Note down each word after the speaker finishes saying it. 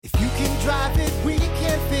drive it, we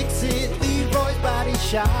can fix it. Leroy's Body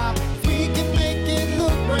Shop. We can make it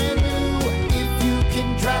look brand new. If you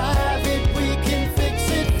can drive it, we can fix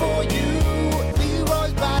it for you.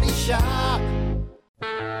 Leroy's Body Shop.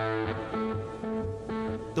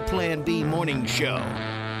 The Plan B Morning Show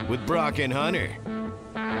with Brock and Hunter.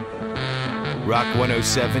 Rock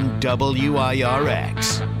 107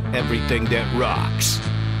 WIRX. Everything that rocks.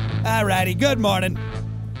 All righty, good morning.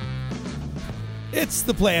 It's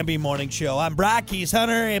the Plan B Morning Show. I'm Brock, he's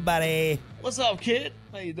Hunter. Hey, buddy. What's up, kid?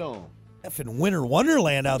 How you doing? Effing winter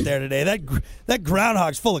wonderland out there today. That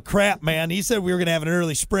groundhog's full of crap, man. He said we were going to have an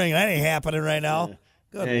early spring. That ain't happening right now.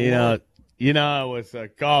 Good Hey, I was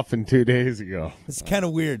golfing 2 days ago. It's kind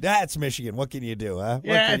of weird. That's Michigan. What can you do, huh?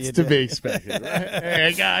 Yeah, it's to be expected. Right?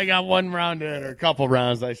 Hey, I got one round in, or a couple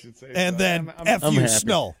rounds, I should say. And so then I'm F you, happy.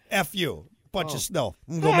 snow. F you. Bunch of snow.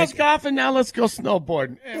 I was golfing, now let's go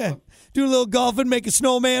snowboarding. Yeah. Do a little golfing, make a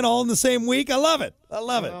snowman all in the same week. I love it. I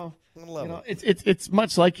love it. It's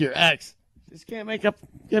much like your ex. Just can't make up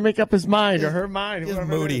his mind or her mind. Just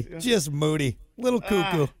whatever it moody. is. Just moody. Little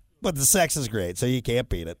cuckoo. But the sex is great, so you can't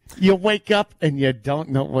beat it. You wake up and you don't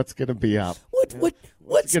know what's going to be up. What's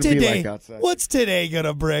gonna be today? like outside? What's today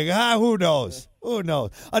gonna bring? Who knows? Who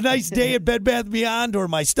knows? A nice day at Bed Bath & Beyond, or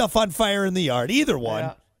my stuff on fire in the yard. Either one.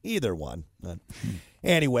 Yeah. Either one.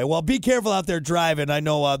 Anyway, well, be careful out there driving. I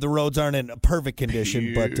know the roads aren't in perfect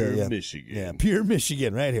condition, but yeah. Michigan. Yeah, pure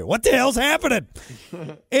Michigan right here. What the hell's happening?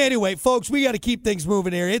 Anyway, folks, we got to keep things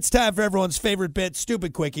moving here. It's time for everyone's favorite bit,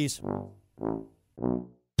 Stupid Quickies.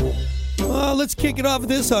 Let's kick it off with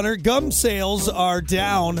this, Hunter. Gum sales are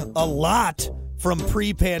down a lot from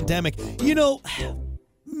pre-pandemic. You know,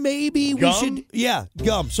 maybe we should... Yeah,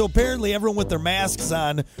 gum. So apparently everyone with their masks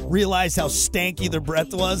on realized how stanky their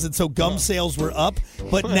breath was, and so gum sales were up.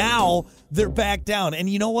 But now they're back down. And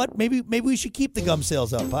you know what? Maybe we should keep the gum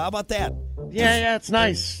sales up. How about that? Yeah, it's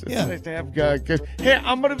nice. It's Yeah. nice to have good. Hey,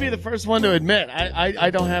 I'm going to be the first one to admit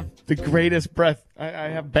I don't have the greatest breath. I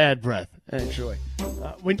have bad breath, actually.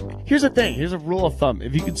 Here's the thing. Here's a rule of thumb.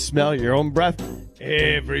 If you can smell your own breath,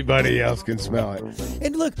 everybody else can smell it.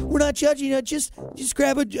 And look, we're not judging you. Just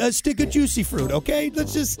grab a stick of juicy fruit, okay?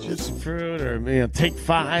 Let's just Fruit or take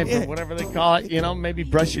 5 or whatever they call it. Maybe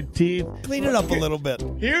brush your teeth. clean it up a little bit.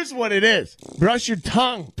 Here's what it is. Brush your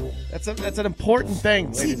tongue. That's an important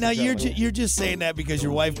thing. See, now you're just saying that because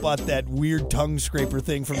your wife bought that weird tongue scraper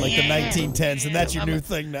thing from like the 1910s, and that's your new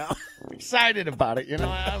thing now. I'm excited about it.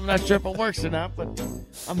 I'm not sure if it works or not, but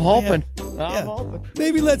I'm hoping. Yeah. I'm hoping.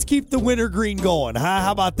 Maybe let's keep the winter green going, huh?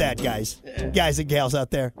 How about that, guys? Guys and gals out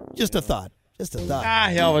there. Just a thought. Just a thought.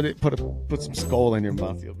 Hell with it. Put some skull in your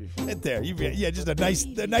mouth. You'll be fine. Right there. Just a nice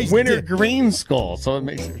Winter dip. green skull, so it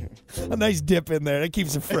makes it. A nice dip in there. That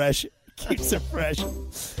keeps it fresh. Keeps it fresh.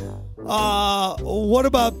 What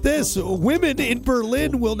about this? Women in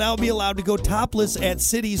Berlin will now be allowed to go topless at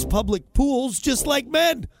cities' public pools, just like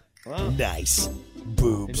men. Wow. Nice. In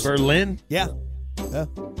Boobs. Berlin? Yeah.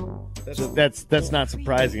 That's not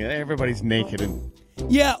surprising. Everybody's naked and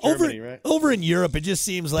Yeah, Germany, right? over in Europe, it just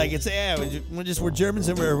seems like it's we're Germans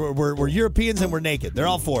and we're Europeans and we're naked. They're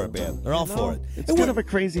all for it, man. They're all for it. It's And kind of a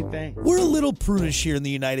crazy thing. we're a little prudish here in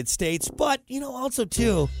the United States, but also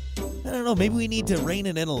too, I don't know. Maybe we need to rein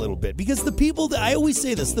it in a little bit because the people that I always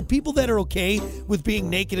say this, the people that are okay with being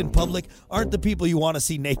naked in public aren't the people you want to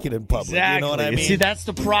see naked in public. Exactly. You know what I mean? See, that's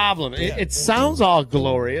the problem. It sounds all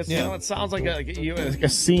glorious. Yeah. It sounds like a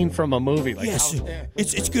scene from a movie. Like Yes, how-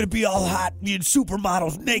 it's going to be all hot,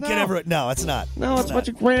 supermodels naked No. everywhere. No, it's not. No, it's a bunch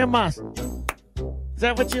of grandmas. Is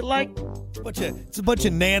that what you like? It's a bunch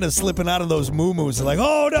of nanas slipping out of those moo-moos and like,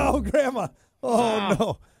 oh no, grandma. Oh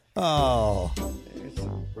no. Oh.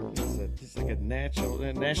 It's like a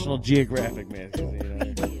National Geographic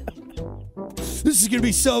magazine. This is going to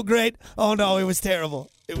be so great. Oh no, it was terrible.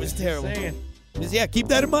 It was terrible. Saying. Just, yeah, keep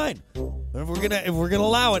that in mind. If we're gonna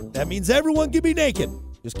allow it, that means everyone can be naked.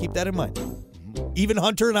 Just keep that in mind. Even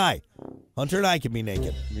Hunter and I. Hunter and I can be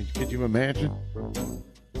naked. I mean, could you imagine?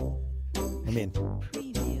 I mean,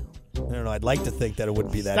 I don't know. I'd like to think that it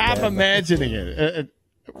wouldn't be that Stop bad. imagining it.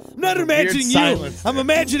 I'm not imagining you. silence I'm there.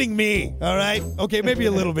 imagining me. All right. Okay, maybe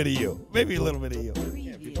a little bit of you. Maybe a little bit of you.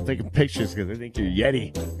 People taking pictures because they think you're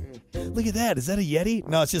Yeti. Look at that. Is that a Yeti?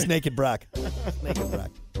 No, it's just Naked Brock. Naked Brock.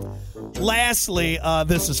 Lastly,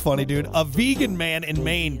 this is funny, dude. A vegan man in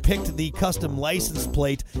Maine picked the custom license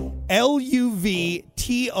plate LUVTOFU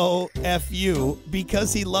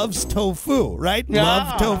because he loves tofu, right?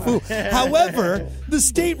 Love tofu. However, the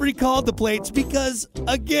state recalled the plates because,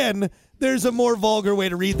 again, there's a more vulgar way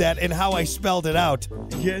to read that and how I spelled it out.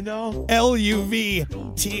 You know?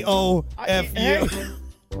 LUVTOFU.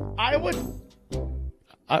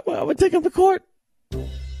 I would take him to court.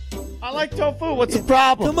 I like tofu. What's the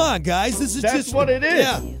problem? Come on, guys. That's just what it is.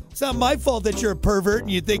 Yeah. It's not my fault that you're a pervert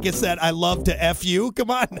and you think it's that I love to F you. Come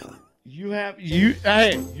on.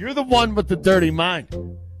 Hey, you're the one with the dirty mind.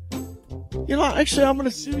 You know, actually, I'm going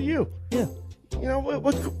to sue you. Yeah. You know,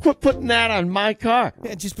 quit putting that on my car.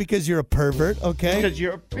 Yeah, just because you're a pervert, okay? Because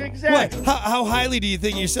you're exactly. What? How highly do you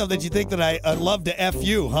think of yourself that you think that I love to F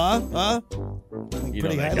you, huh? You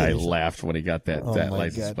know, that guy laughed when he got that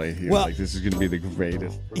license plate. He was like, this is going to be the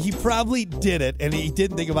greatest. He probably did it, and he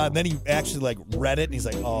didn't think about it. And then he actually, read it, and he's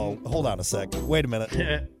like, oh, hold on a sec. Wait a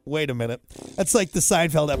minute. Wait a minute. That's like the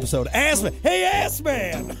Seinfeld episode. Ass man. Hey, ass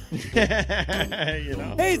man. You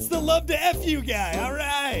know. Hey, it's the love to F you guy. All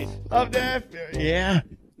right. Love to F you. Yeah.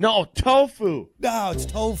 No, tofu. No, it's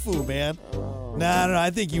tofu, man. No. I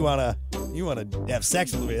think you wanna have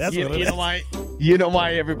sex with me. That's what it is. You know why? You know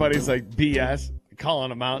why everybody's like BS, calling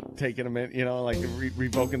them out, taking them in,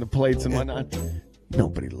 revoking the plates and whatnot.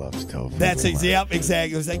 Nobody loves tofu. That's exactly.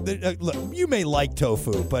 It was like, look, you may like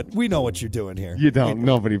tofu, but we know what you're doing here. You don't.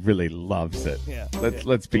 Nobody really loves it. Yeah.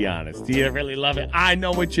 Let's be honest. Do you really love it? I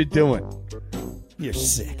know what you're doing. You're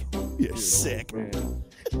sick. You're sick.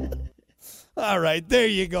 All right, there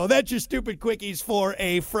you go. That's your stupid quickies for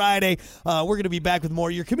a Friday. We're going to be back with more.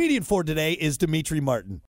 Your comedian for today is Dimitri Martin.